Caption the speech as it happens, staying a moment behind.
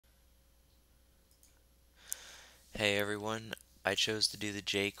Hey everyone, I chose to do the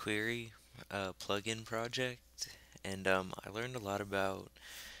Jquery plugin project, and I learned a lot about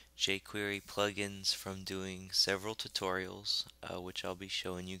Jquery plugins from doing several tutorials, which I'll be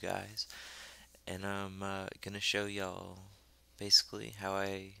showing you guys, and I'm gonna show y'all basically how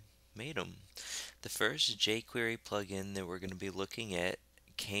I made them. The first Jquery plugin that we're gonna be looking at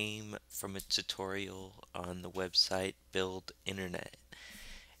came from a tutorial on the website Build Internet,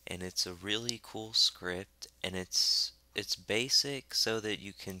 and it's a really cool script, and it's basic so that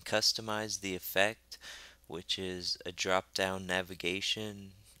you can customize the effect, which is a drop down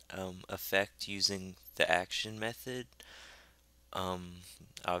navigation effect using the action method, um,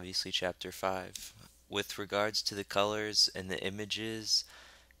 obviously chapter 5. With regards to the colors and the images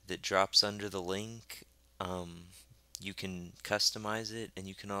that drops under the link, um, you can customize it, and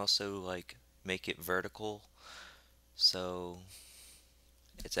you can also like make it vertical, so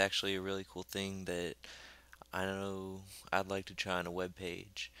it's actually a really cool thing that I know I'd like to try on a web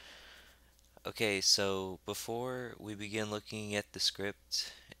page. Okay, so before we begin looking at the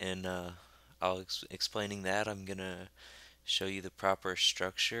script and explaining that, I'm gonna show you the proper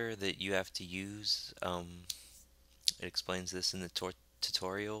structure that you have to use. It explains this in the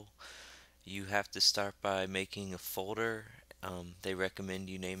tutorial. You have to start by making a folder. They recommend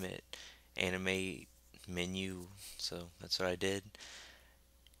you name it animate menu, so that's what I did.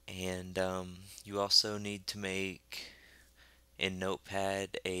 And you also need to make in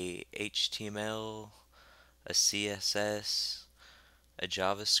Notepad a HTML, a CSS, a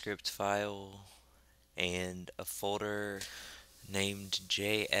JavaScript file, and a folder named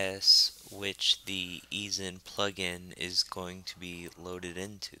JS, which the easen plugin is going to be loaded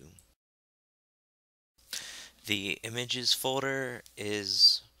into. The images folder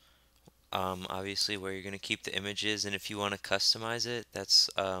is obviously where you're going to keep the images, and if you want to customize it, that's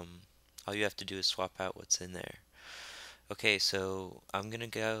all you have to do is swap out what's in there. Okay, so I'm gonna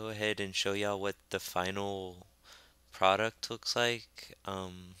go ahead and show y'all what the final product looks like.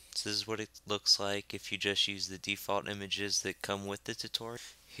 So this is what it looks like if you just use the default images that come with the tutorial.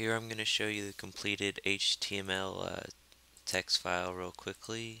 Here I'm gonna show you the completed HTML text file real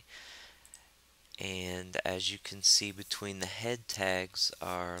quickly. And as you can see, between the head tags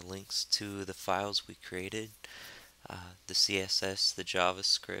are links to the files we created, the CSS, the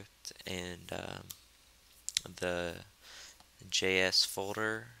JavaScript, and the JS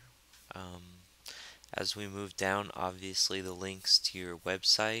folder. As we move down, obviously the links to your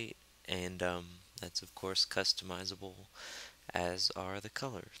website, and that's of course customizable, as are the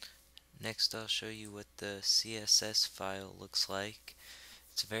colors. Next, I'll show you what the CSS file looks like.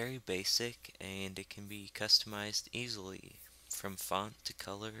 It's very basic, and it can be customized easily, from font to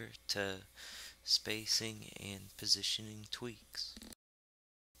color to spacing and positioning tweaks.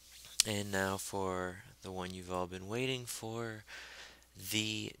 And now for the one you've all been waiting for,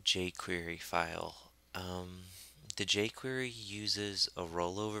 the jQuery file. The jQuery uses a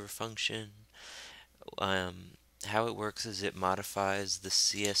rollover function. How it works is it modifies the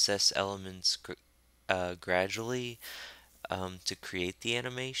CSS elements gradually to create the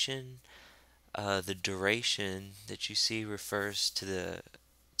animation. The duration that you see refers to the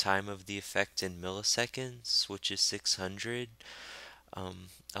time of the effect in milliseconds, which is 600.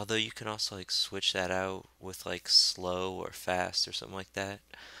 Although you can also like switch that out with like slow or fast or something like that.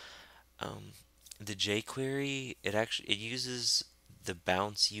 Um, the jQuery, it uses the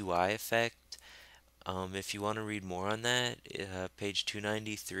bounce UI effect. If you want to read more on that, page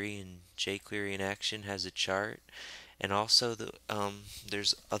 293 in jQuery in Action has a chart, and also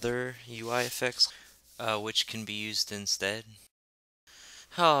there's other UI effects which can be used instead.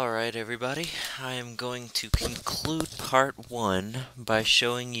 Alright everybody, I am going to conclude part 1 by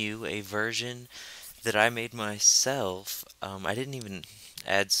showing you a version that I made myself. I didn't even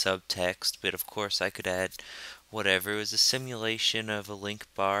add subtext, but of course I could add whatever. It was a simulation of a link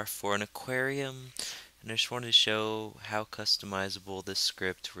bar for an aquarium, and I just wanted to show how customizable this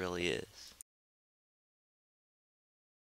script really is.